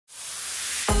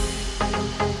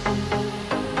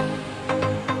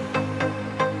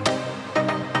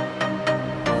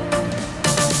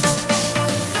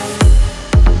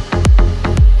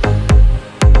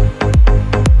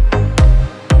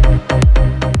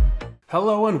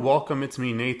Hello and welcome, it's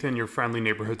me Nathan, your friendly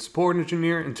neighborhood support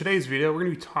engineer. In today's video, we're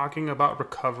going to be talking about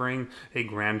recovering a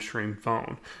Grandstream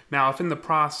phone. Now, if in the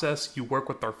process you work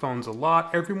with our phones a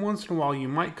lot, every once in a while you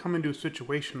might come into a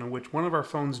situation in which one of our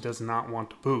phones does not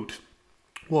want to boot.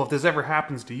 Well, if this ever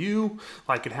happens to you,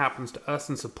 like it happens to us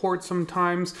in support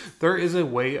sometimes, there is a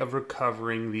way of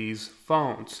recovering these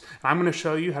phones. I'm going to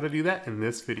show you how to do that in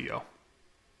this video.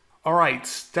 Alright,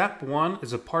 step one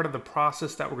is a part of the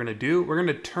process that we're going to do. We're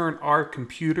going to turn our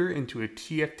computer into a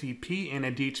TFTP and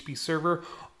a DHCP server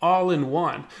all in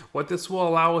one. What this will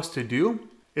allow us to do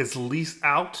is lease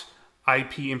out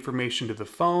IP information to the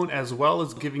phone as well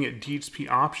as giving it DHCP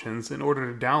options in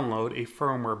order to download a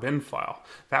firmware bin file.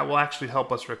 That will actually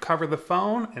help us recover the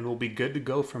phone and we'll be good to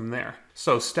go from there.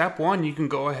 So step one, you can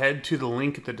go ahead to the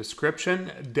link in the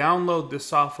description, download this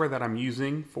software that I'm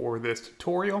using for this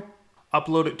tutorial.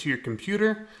 Upload it to your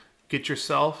computer, get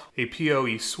yourself a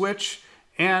PoE switch,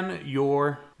 and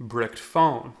your bricked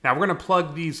phone. Now we're going to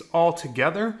plug these all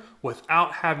together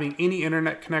without having any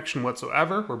internet connection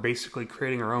whatsoever. We're basically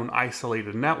creating our own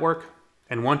isolated network.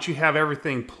 And once you have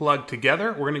everything plugged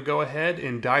together, we're going to go ahead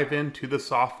and dive into the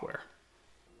software.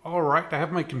 Alright, I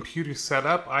have my computer set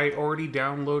up. I already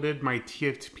downloaded my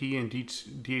TFTP and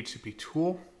DHCP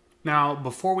tool. Now,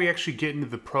 before we actually get into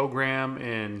the program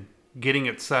and getting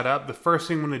it set up, the first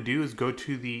thing I'm going to do is go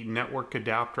to the network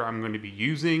adapter I'm going to be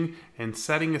using and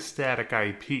setting a static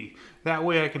IP. That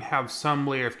way I can have some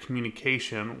layer of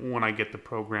communication when I get the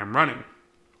program running.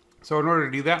 So in order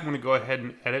to do that, I'm going to go ahead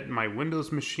and edit my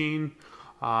Windows machine,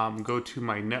 go to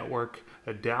my network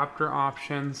adapter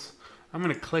options. I'm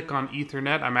going to click on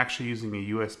Ethernet. I'm actually using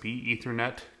a USB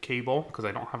Ethernet cable because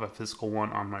I don't have a physical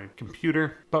one on my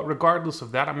computer. But regardless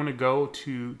of that, I'm going to go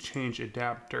to change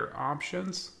adapter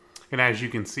options. And as you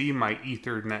can see, my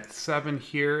Ethernet 7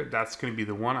 here, that's going to be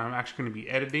the one I'm actually going to be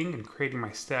editing and creating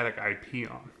my static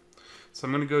IP on. So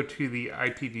I'm going to go to the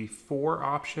IPv4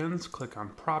 options, click on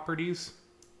Properties.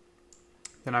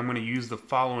 Then I'm going to use the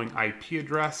following IP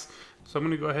address. So I'm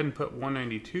going to go ahead and put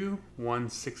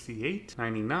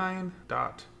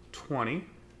 192.168.99.20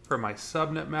 for my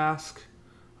subnet mask.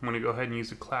 I'm going to go ahead and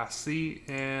use a Class C,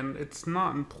 and it's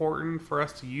not important for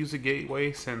us to use a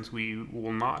gateway since we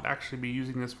will not actually be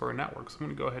using this for a network. So I'm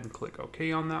going to go ahead and click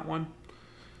OK on that one.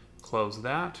 Close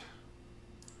that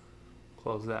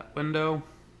window.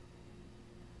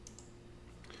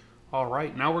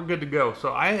 Alright, now we're good to go.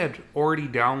 So I had already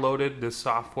downloaded this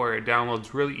software. It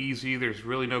downloads really easy. There's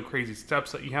really no crazy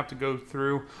steps that you have to go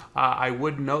through. I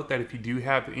would note that if you do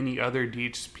have any other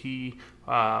DHCP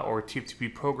or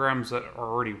TFTP programs that are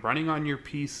already running on your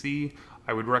PC,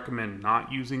 I would recommend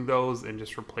not using those and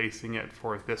just replacing it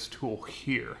for this tool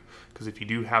here. Because if you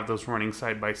do have those running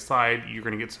side by side, you're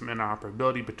going to get some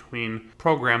interoperability between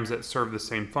programs that serve the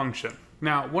same function.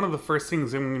 Now, one of the first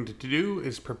things I'm going to do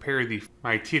is prepare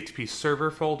my TFTP server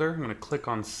folder. I'm going to click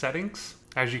on Settings.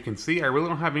 As you can see, I really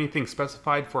don't have anything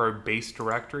specified for our base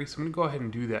directory, so I'm going to go ahead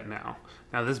and do that now.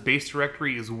 Now, this base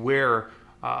directory is where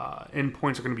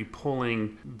endpoints are going to be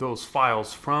pulling those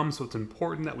files from, so it's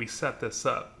important that we set this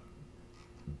up.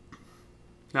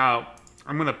 Now,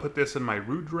 I'm going to put this in my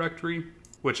root directory,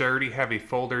 which I already have a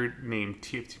folder named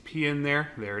TFTP in there.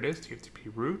 There it is,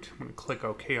 TFTP root. I'm going to click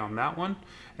OK on that one.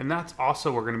 And that's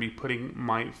also where we're going to be putting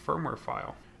my firmware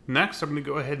file. Next, I'm going to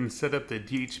go ahead and set up the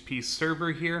DHCP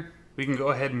server here. We can go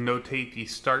ahead and notate the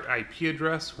start IP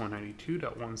address,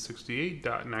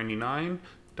 192.168.99.1.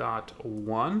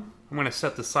 I'm going to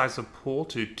set the size of pool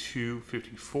to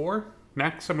 254.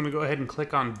 Next, I'm going to go ahead and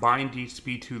click on Bind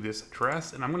DHCP to this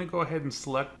address, and I'm going to go ahead and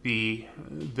select the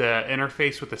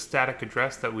interface with the static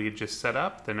address that we had just set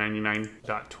up, the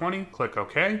 99.20. Click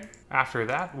OK. After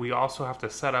that, we also have to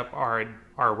set up our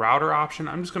router option.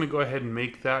 I'm just going to go ahead and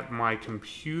make that my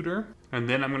computer, and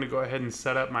then I'm going to go ahead and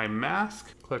set up my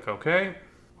mask. Click OK.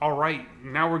 Alright,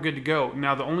 now we're good to go.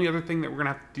 Now the only other thing that we're going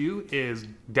to have to do is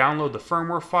download the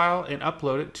firmware file and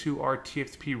upload it to our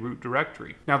TFTP root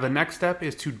directory. Now the next step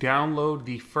is to download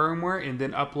the firmware and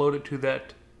then upload it to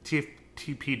that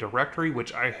TFTP directory,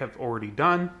 which I have already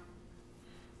done.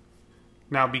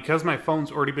 Now because my phone's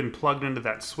already been plugged into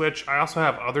that switch, I also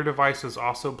have other devices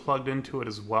also plugged into it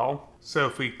as well. So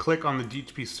if we click on the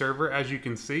DHCP server, as you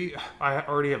can see, I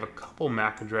already have a couple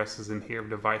MAC addresses in here of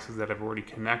devices that I've already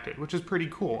connected, which is pretty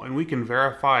cool. And we can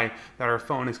verify that our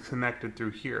phone is connected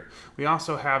through here. We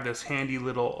also have this handy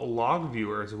little log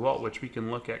viewer as well, which we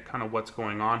can look at kind of what's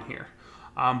going on here.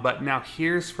 But now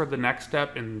here's for the next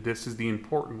step, and this is the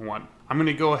important one. I'm going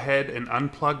to go ahead and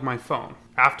unplug my phone.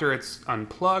 After it's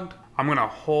unplugged, I'm going to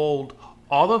hold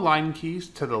all the line keys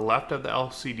to the left of the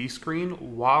LCD screen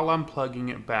while I'm plugging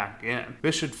it back in.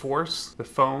 This should force the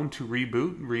phone to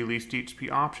reboot, release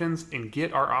DHCP options, and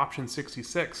get our option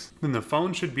 66. Then the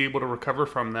phone should be able to recover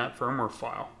from that firmware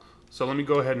file. So let me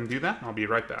go ahead and do that, and I'll be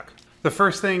right back. The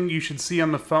first thing you should see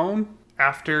on the phone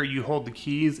after you hold the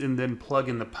keys and then plug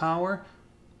in the power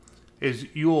is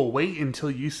you will wait until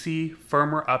you see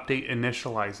firmware update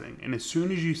initializing. And as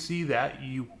soon as you see that,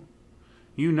 you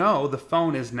know the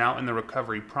phone is now in the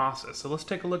recovery process. So let's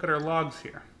take a look at our logs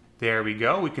here. There we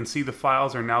go. We can see the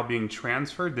files are now being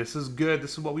transferred. This is good.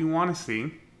 This is what we want to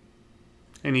see.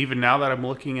 And even now that I'm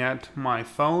looking at my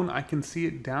phone, I can see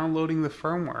it downloading the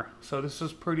firmware. So this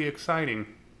is pretty exciting.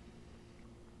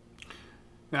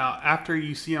 Now, after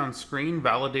you see on screen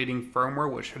validating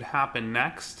firmware, what should happen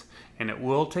next, and it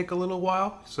will take a little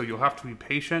while, so you'll have to be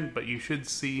patient, but you should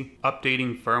see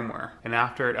updating firmware. And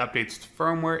after it updates the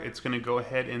firmware, it's going to go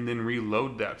ahead and then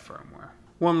reload that firmware.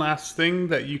 One last thing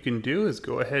that you can do is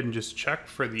go ahead and just check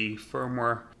for the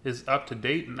firmware is up to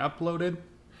date and uploaded.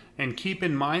 And keep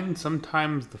in mind,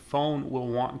 sometimes the phone will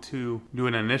want to do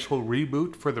an initial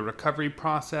reboot for the recovery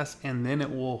process, and then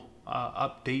it will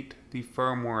update the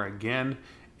firmware again.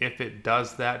 If it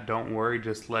does that, don't worry,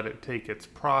 just let it take its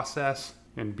process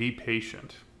and be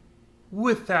patient.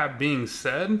 With that being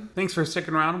said, thanks for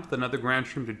sticking around with another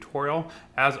GrandStream tutorial.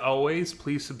 As always,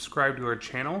 please subscribe to our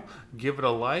channel, give it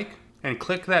a like, and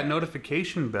click that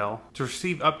notification bell to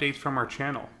receive updates from our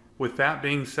channel. With that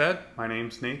being said, my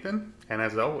name's Nathan, and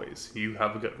as always, you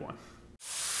have a good one.